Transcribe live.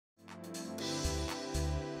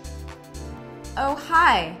Oh,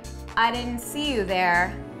 hi. I didn't see you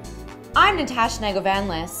there. I'm Natasha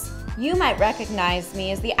Negovanlis. You might recognize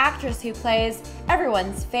me as the actress who plays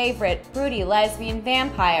everyone's favorite broody lesbian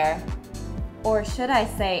vampire. Or should I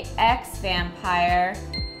say ex-vampire?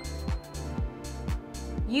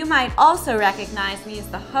 You might also recognize me as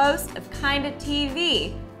the host of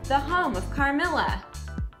KindaTV, the home of Carmilla.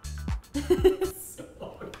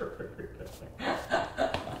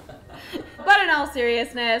 But in all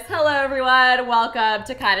seriousness, hello everyone, welcome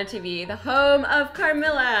to KindaTV, the home of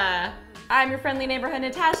Carmilla. I'm your friendly neighborhood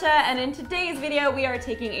Natasha, and in today's video we are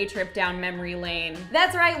taking a trip down memory lane.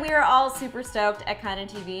 That's right, we are all super stoked at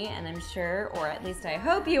KindaTV, and I'm sure, or at least I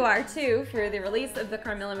hope you are too, for the release of the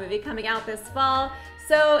Carmilla movie coming out this fall.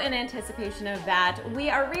 So in anticipation of that, we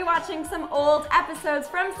are rewatching some old episodes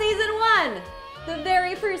from season 1. The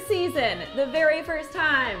very first season, the very first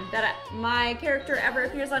time that my character ever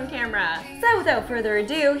appears on camera. So without further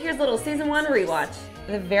ado, here's a little season 1 rewatch.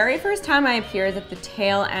 The very first time I appeared at the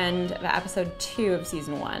tail end of episode 2 of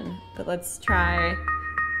season 1. But let's try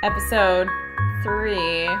episode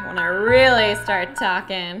 3 when I really start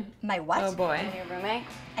talking. My what? Oh boy. Your roommate?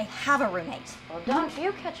 I have a roommate. Well, don't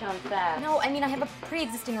you catch on fast. No, I mean I have a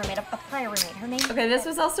pre-existing roommate, a prior roommate. Her name. Okay, this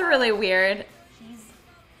was also really weird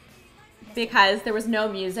because there was no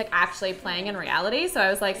music actually playing in reality, so I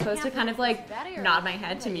was like supposed to kind of like nod my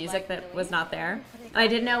head to music that was not there. And I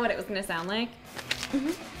didn't know what it was gonna sound like.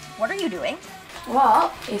 What are you doing?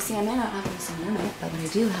 Well, you see, I may not have this roommate, but what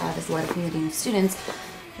I do have is a letter from the students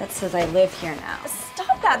that says I live here now.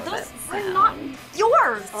 Stop that! Those are not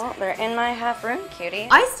yours! Oh, they're in my half room, cutie.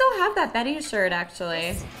 I still have that Betty shirt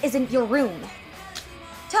actually. This isn't your room.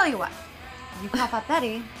 Tell you what, you cough up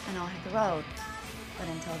Betty, and I'll hit the road. But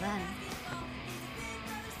until then.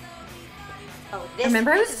 Oh, I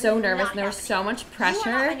remember I was so nervous and there was so much pressure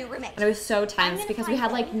and I was so tense because we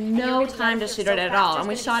had like no time to shoot it at all and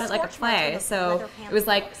we shot it like a play, so it was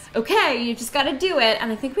like, okay, you just gotta do it, and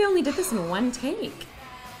I think we only did this in one take.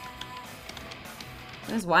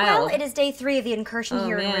 It was wild. Well, it is day 3 of the incursion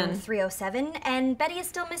here in man. room 307, and Betty is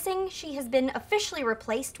still missing. She has been officially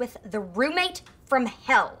replaced with the roommate from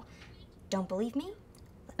hell. Don't believe me?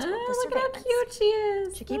 Let's roll the Look at how surveillance. cute she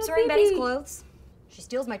is. She keeps Little wearing Betty's baby. clothes. She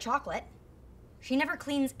steals my chocolate. She never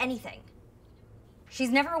cleans anything. She's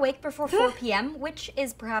never awake before 4 p.m., which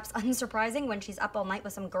is perhaps unsurprising when she's up all night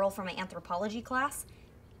with some girl from my anthropology class.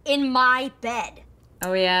 In my bed.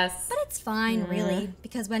 Oh yes. But it's fine, really,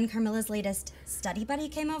 because when Carmilla's latest study buddy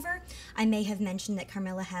came over, I may have mentioned that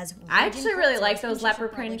Carmilla has. I actually really like those she should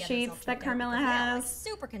leopard probably print get sheets herself that checked out Carmilla because, yeah, like, has.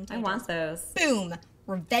 super I contagious. want those. Boom!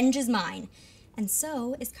 Revenge is mine. And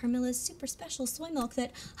so is Carmilla's super special soy milk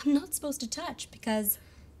that I'm not supposed to touch because.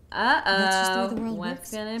 That's just the way the world what's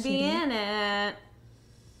works, gonna be cutie. in it?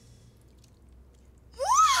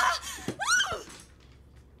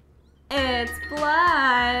 It's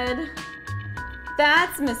blood.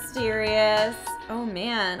 That's mysterious. Oh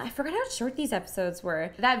man, I forgot how short these episodes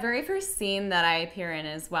were. That very first scene that I appear in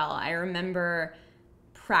as well, I remember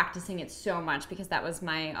practicing it so much because that was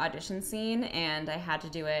my audition scene and I had to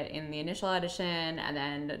do it in the initial audition and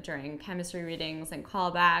then during chemistry readings and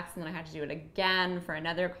callbacks, and then I had to do it again for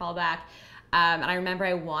another callback. And I remember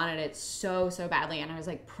I wanted it so badly and I was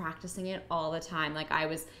like practicing it all the time. Like I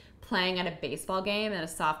was playing at a baseball game and a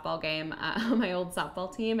softball game on my old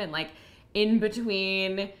softball team, and like in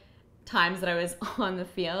between times that I was on the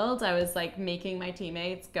field, I was like making my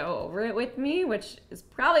teammates go over it with me, which is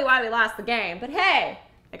probably why we lost the game. But hey,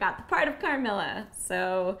 I got the part of Carmilla,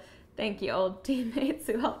 so thank you, old teammates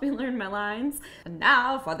who helped me learn my lines. And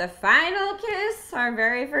now for the final kiss, our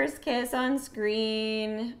very first kiss on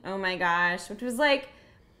screen. Oh my gosh, which was like,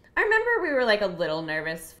 I remember we were like a little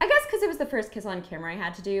nervous. I guess because it was the first kiss on camera I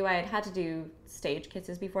had to do. I had had to do stage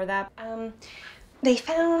kisses before that. They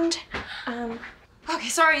found, okay,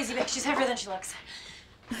 sorry, Easy Vic, she's heavier than she looks.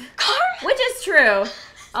 Carm! Which is true.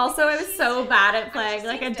 Also, I was so bad at playing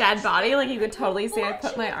like a dead body. Like you could totally see I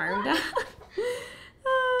put my arm down.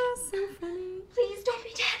 Oh, so funny. Please don't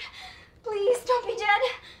be dead. Please don't be dead.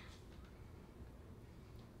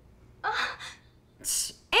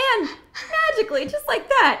 And magically, just like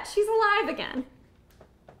that, she's alive again.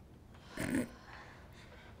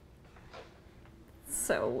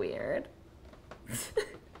 So weird.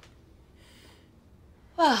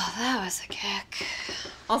 Oh, that was a kick.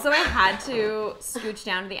 Also, I had to scooch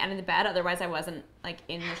down to the end of the bed, otherwise I wasn't like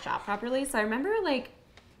in the shot properly. So I remember like,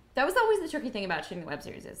 that was always the tricky thing about shooting a web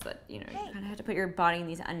series is that, you know, you kind of have to put your body in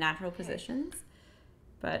these unnatural positions.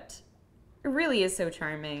 But it really is so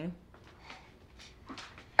charming.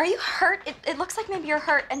 Are you hurt? It looks like maybe you're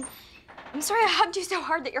hurt, and I'm sorry I hugged you so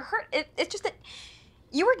hard that you're hurt. It's just that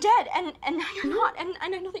You were dead, and now you're not, and I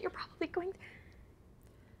know that you're probably going to...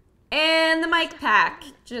 And the mic pack,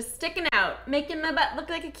 just sticking out, making my butt look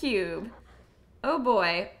like a cube. Oh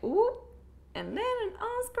boy. Ooh. And then an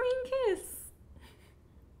on-screen kiss.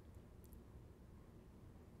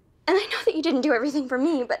 And I know that you didn't do everything for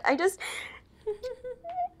me, but I just...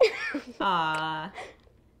 Aww.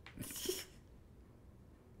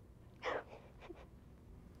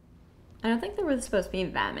 I don't think there was supposed to be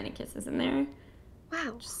that many kisses in there.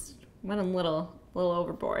 Wow. Just went a little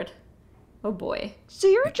overboard. Oh boy. So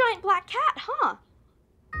you're a giant black cat, huh?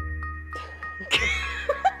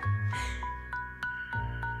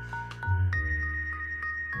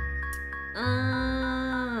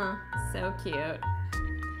 So cute.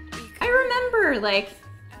 I remember, like,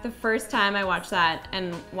 the first time I watched that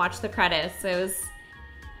and watched the credits, it was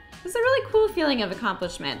a really cool feeling of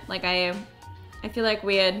accomplishment. Like, I feel like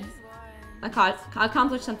we had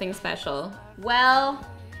accomplished something special. Well,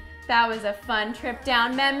 that was a fun trip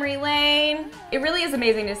down memory lane. It really is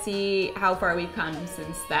amazing to see how far we've come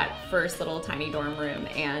since that first little tiny dorm room,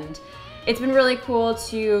 and it's been really cool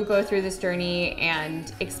to go through this journey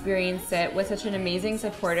and experience it with such an amazing,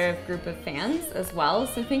 supportive group of fans as well.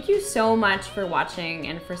 So thank you so much for watching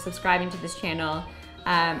and for subscribing to this channel.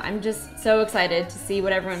 I'm just so excited to see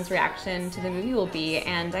what everyone's reaction to the movie will be,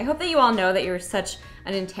 and I hope that you all know that you're such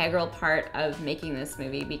an integral part of making this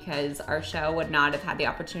movie, because our show would not have had the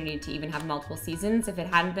opportunity to even have multiple seasons if it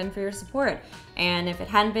hadn't been for your support. And if it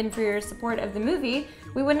hadn't been for your support of the movie,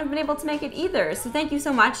 we wouldn't have been able to make it either. So thank you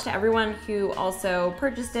so much to everyone who also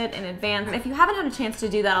purchased it in advance. If you haven't had a chance to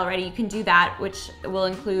do that already, you can do that, which will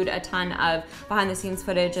include a ton of behind the scenes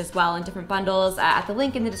footage as well in different bundles at the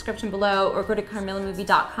link in the description below, or go to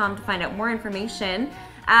carmillamovie.com to find out more information.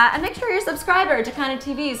 And make sure you're a subscriber to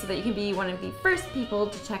KindaTV so that you can be one of the first people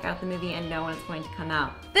to check out the movie and know when it's going to come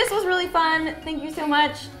out. This was really fun. Thank you so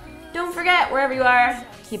much. Don't forget, wherever you are,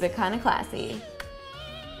 keep it kinda classy.